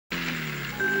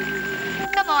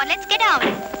Come on, let's get out.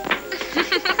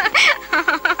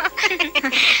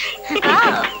 Wow.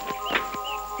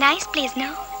 Nice place now.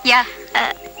 Yeah.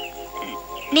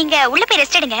 நீங்க உள்ள போய்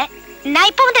rest எடுங்க. நான்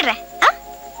இப்ப வந்துடுறேன்.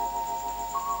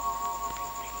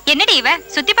 என்னடி இவ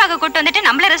சுத்தி பார்க்க கூட்டி வந்துட்டு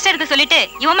நம்மள ரெஸ்ட் எடுக்க சொல்லிட்டு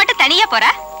இவன் மட்டும் தனியா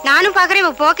போறா? நானும் பாக்குறேன்,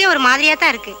 இவ போக்கே ஒரு மாதிரியா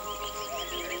தான் இருக்கு.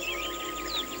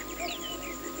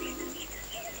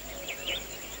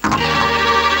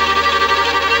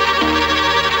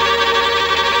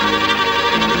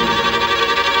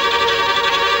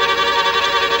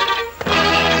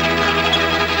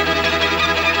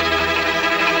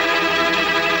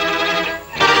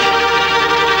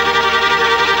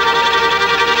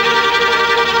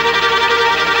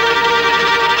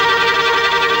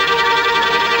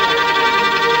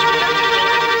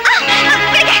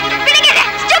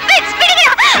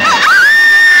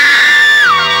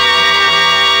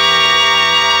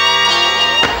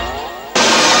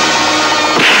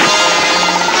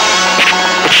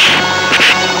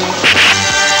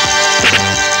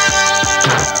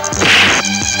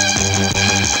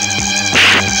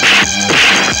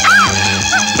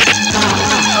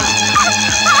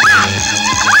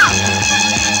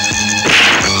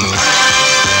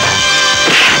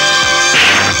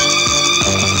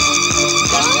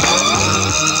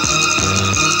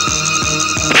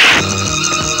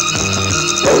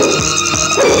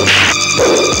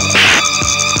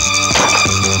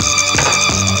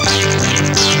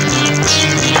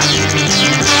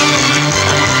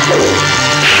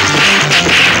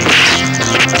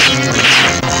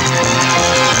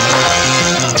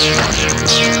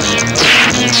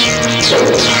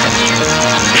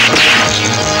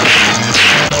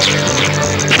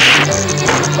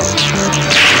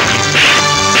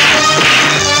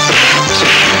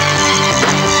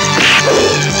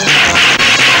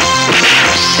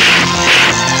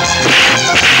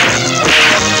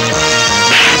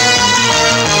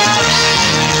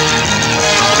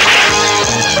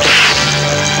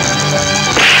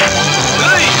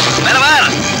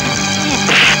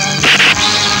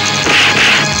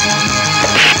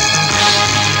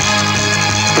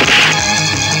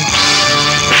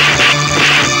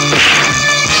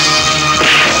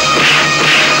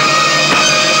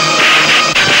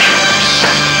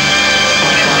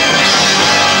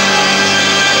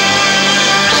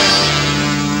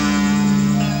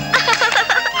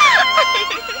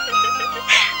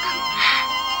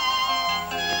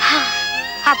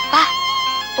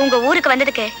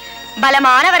 வந்ததுக்கு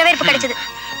பலமான வரவேற்பு கிடைச்சது.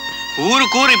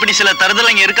 ஊருக்கு ஊர் இப்படி சில தருதல்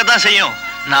இங்க இருக்கத்தான் செய்யும்.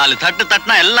 4 தட்டு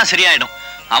தட்டினா எல்லாம் சரியாயிடும்.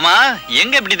 ஆமா,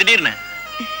 எங்க இப்படி திடீர்னு?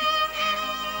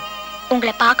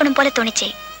 உங்களை பார்க்கணும் போல தோணிச்சு,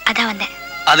 அதான் வந்தேன்.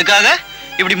 அதுக்காக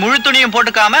இப்படி முழு துணியும்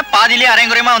போட்டுக்காம பாதியிலே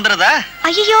அரைங்குறையமா வந்துறதா?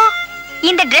 ஐயோ,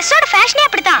 இந்த ட்ரெஸ்ஸோட ஃபேஷனே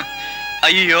அப்படித்தான்.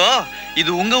 ஐயோ,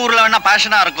 இது உங்க ஊர்ல வேணா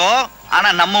ஃபேஷனா இருக்கும். ஆனா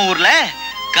நம்ம ஊர்ல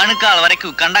கணுக்கால்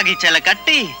வரைக்கும் கண்டாங்கி சேலை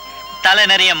கட்டி தலை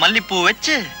நிறைய மல்லிப்பூ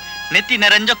வச்சு நெத்தி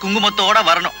நிறைஞ்ச குங்குமத்தோட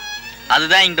வரணும்.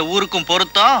 அதுதான் இந்த ஊருக்கும்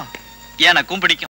பொருத்தம், எனக்கும் பிடிக்கும்.